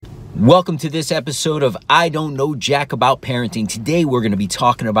Welcome to this episode of I Don't Know Jack About Parenting. Today we're going to be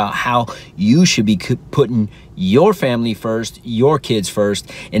talking about how you should be putting your family first, your kids first,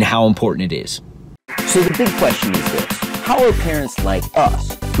 and how important it is. So the big question is this: how are parents like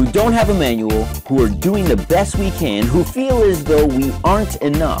us, who don't have a manual, who are doing the best we can, who feel as though we aren't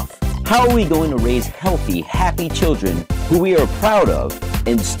enough, how are we going to raise healthy, happy children who we are proud of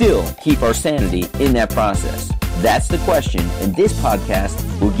and still keep our sanity in that process? That's the question, and this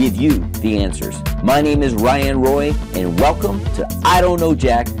podcast will give you the answers. My name is Ryan Roy, and welcome to I Don't Know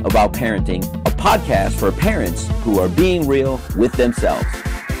Jack About Parenting, a podcast for parents who are being real with themselves.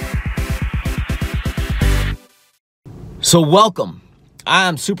 So welcome.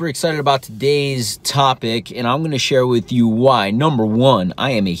 I'm super excited about today's topic, and I'm going to share with you why. Number one,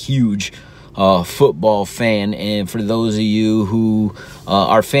 I am a huge football fan, and for those of you who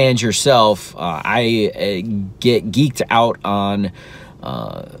are fans yourself, I get geeked out on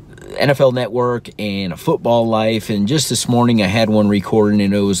NFL Network and Football Life, and just this morning I had one recorded,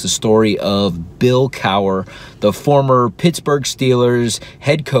 and it was the story of Bill Cowher, the former Pittsburgh Steelers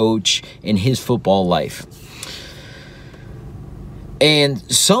head coach, in his football life. And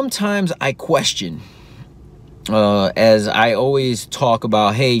sometimes I question, as I always talk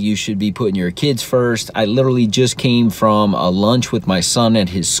about, hey, you should be putting your kids first. I literally just came from a lunch with my son at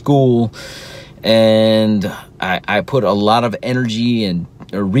his school, and I put a lot of energy and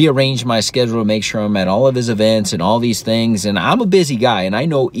rearranged my schedule to make sure I'm at all of his events and all these things. And I'm a busy guy, and I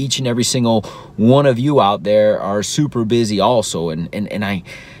know each and every single one of you out there are super busy also. And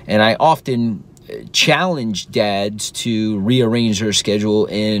I often challenge dads to rearrange their schedule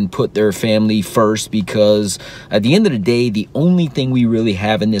and put their family first, because at the end of the day, the only thing we really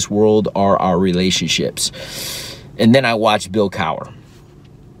have in this world are our relationships. And then I watched Bill Cowher,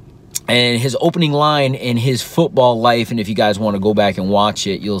 and his opening line in his football life, and if you guys want to go back and watch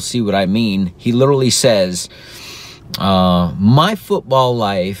it, you'll see what I mean. He literally says, my football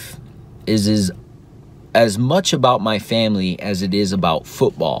life is as much about my family as it is about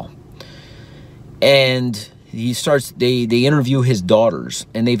football. And he starts, they interview his daughters,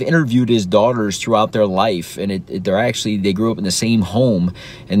 and they've interviewed his daughters throughout their life. And they grew up in the same home,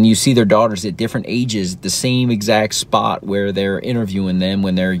 and you see their daughters at different ages, the same exact spot where they're interviewing them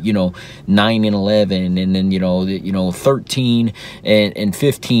when they're, 9 and 11, and then, 13 and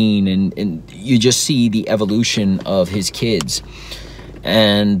 15. And you just see the evolution of his kids.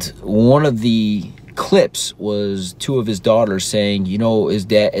 And one of the clips was two of his daughters saying, is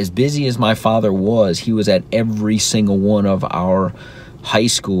that as busy as my father was, he was at every single one of our high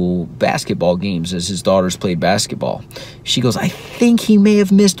school basketball games as his daughters played basketball. She goes, I think he may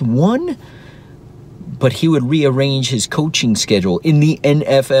have missed one, but he would rearrange his coaching schedule in the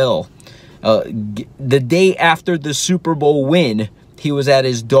NFL. The day after the Super Bowl win, he was at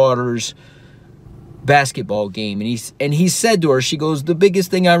his daughter's basketball game, and he said to her, she goes, the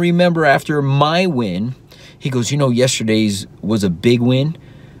biggest thing I remember after my win, he goes, yesterday's was a big win,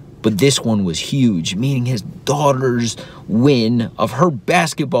 but this one was huge, meaning his daughter's win of her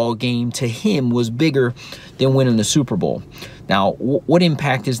basketball game to him was bigger than winning the Super Bowl. Now, what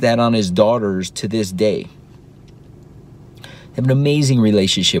impact is that on his daughters to this day? They have an amazing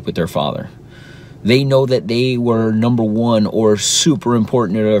relationship with their father. They know that they were number one or super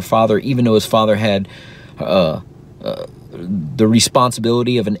important to their father, even though his father had the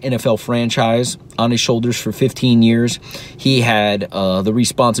responsibility of an NFL franchise on his shoulders for 15 years. He had the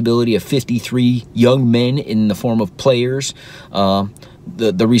responsibility of 53 young men in the form of players,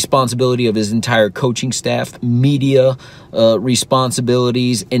 the responsibility of his entire coaching staff, media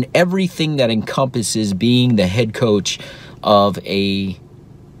responsibilities, and everything that encompasses being the head coach of a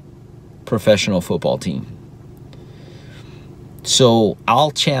professional football team. So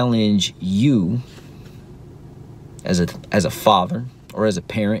I'll challenge you as a father or as a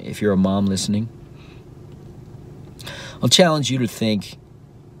parent, if you're a mom listening, I'll challenge you to think,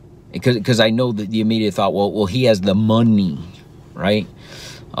 because I know that the immediate thought, well, he has the money, right?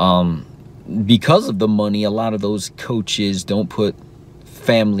 Because of the money, a lot of those coaches don't put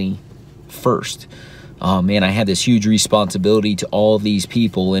family first. Oh man, I have this huge responsibility to all of these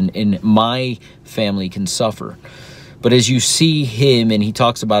people, and my family can suffer. But as you see him, and he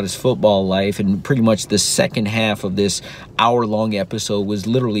talks about his football life, and pretty much the second half of this hour-long episode was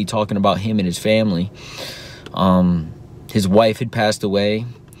literally talking about him and his family. His wife had passed away,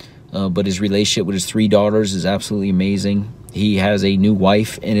 but his relationship with his three daughters is absolutely amazing. He has a new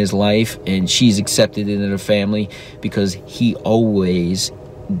wife in his life, and she's accepted into the family because he always,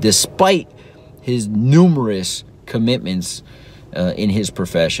 despite his numerous commitments in his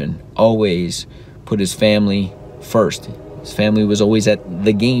profession, always put his family first. His family was always at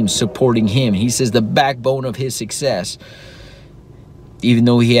the games supporting him. He says the backbone of his success, even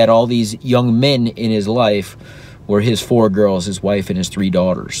though he had all these young men in his life, were his 4 girls, his wife, and his 3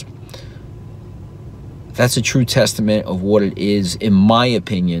 daughters. That's a true testament of what it is, in my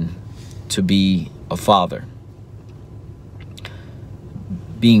opinion, to be a father.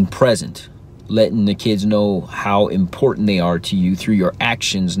 Being present, letting the kids know how important they are to you through your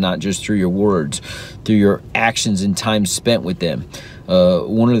actions, not just through your words, through your actions and time spent with them.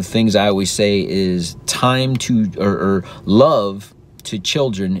 One of the things I always say is time to, or love to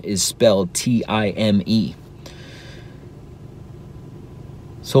children is spelled T-I-M-E.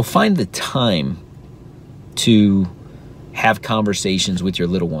 So find the time to have conversations with your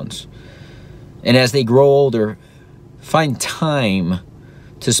little ones. And as they grow older, find time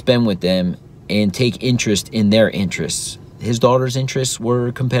to spend with them and take interest in their interests. His daughter's interests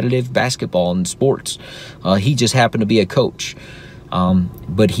were competitive basketball and sports. He just happened to be a coach.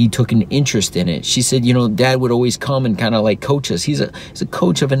 But he took an interest in it. She said, Dad would always come and kind of like coach us. He's a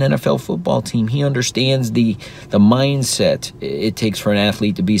coach of an NFL football team. He understands the mindset it takes for an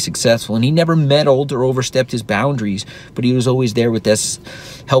athlete to be successful. And he never meddled or overstepped his boundaries, but he was always there with this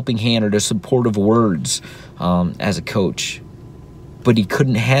helping hand or the supportive words as a coach. But he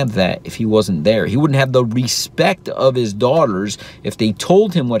couldn't have that if he wasn't there. He wouldn't have the respect of his daughters if they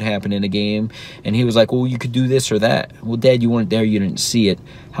told him what happened in a game and he was like, well, you could do this or that. Well, Dad, you weren't there. You didn't see it.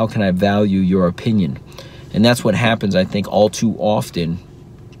 How can I value your opinion? And that's what happens, I think, all too often.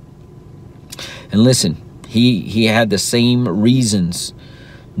 And listen, he had the same reasons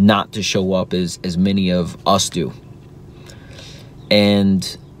not to show up as many of us do.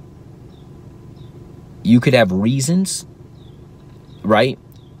 And you could have reasons, right?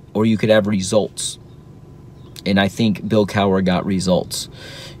 Or you could have results. And I think Bill Cowher got results.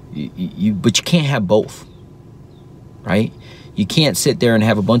 But you can't have both, right? You can't sit there and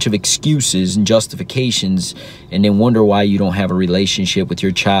have a bunch of excuses and justifications and then wonder why you don't have a relationship with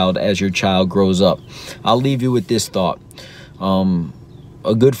your child as your child grows up. I'll leave you with this thought.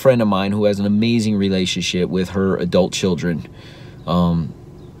 A good friend of mine who has an amazing relationship with her adult children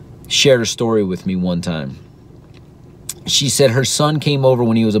shared a story with me one time. She said her son came over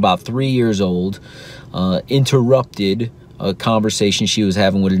when he was about 3 years old, interrupted a conversation she was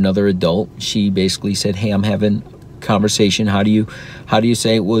having with another adult. She basically said, hey, I'm having a conversation. How do you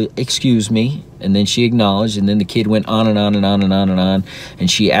say, well, excuse me? And then she acknowledged, and then the kid went on and on and on and on and on. And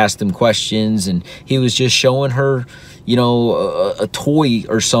she asked him questions, and he was just showing her, a toy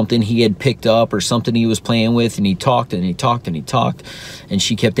or something he had picked up or something he was playing with, and he talked and he talked and he talked, and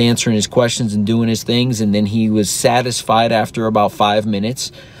she kept answering his questions and doing his things, and then he was satisfied after about 5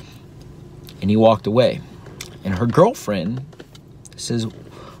 minutes, and he walked away. And her girlfriend says,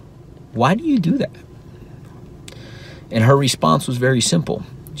 why do you do that? And her response was very simple.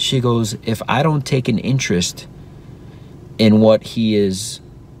 She goes, if I don't take an interest in what he is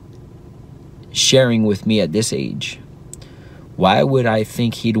sharing with me at this age, why would I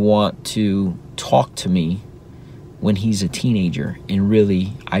think he'd want to talk to me when he's a teenager and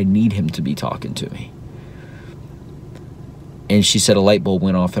really I need him to be talking to me? And she said a light bulb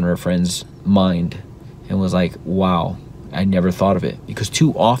went off in her friend's mind and was like, wow, I never thought of it. Because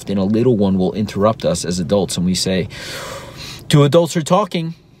too often a little one will interrupt us as adults and we say, two adults are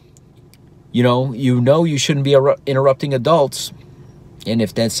talking. You shouldn't be interrupting adults. And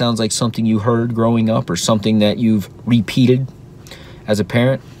if that sounds like something you heard growing up or something that you've repeated as a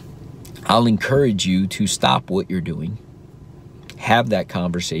parent, I'll encourage you to stop what you're doing. Have that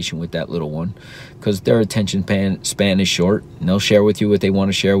conversation with that little one, because their attention span is short, and they'll share with you what they want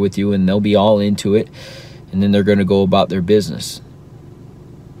to share with you, and they'll be all into it, and then they're going to go about their business.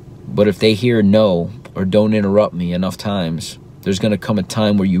 But if they hear no or don't interrupt me enough times, there's going to come a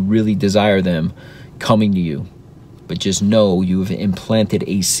time where you really desire them coming to you. But just know you've implanted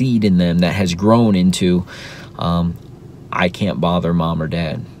a seed in them that has grown into, I can't bother mom or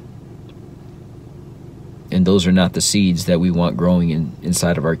dad. And those are not the seeds that we want growing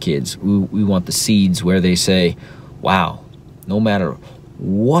inside of our kids. We want the seeds where they say, wow, no matter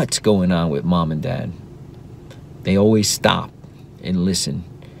what's going on with mom and dad, they always stop and listen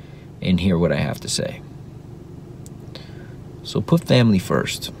and hear what I have to say. So put family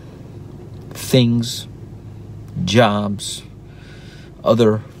first. Things, jobs,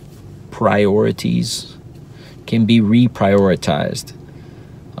 other priorities can be reprioritized.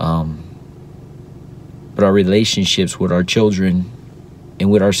 But our relationships with our children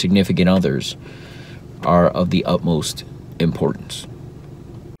and with our significant others are of the utmost importance.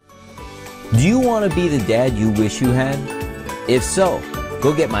 Do you want to be the dad you wish you had? If so,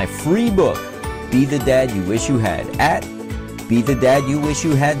 go get my free book, Be the Dad You Wish You Had, at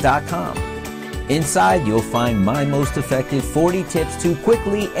BeTheDadYouWishYouHad.com. Inside, you'll find my most effective 40 tips to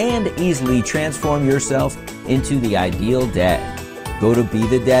quickly and easily transform yourself into the ideal dad. Go to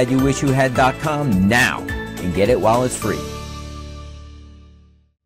BeTheDadYouWishYouHad.com now and get it while it's free.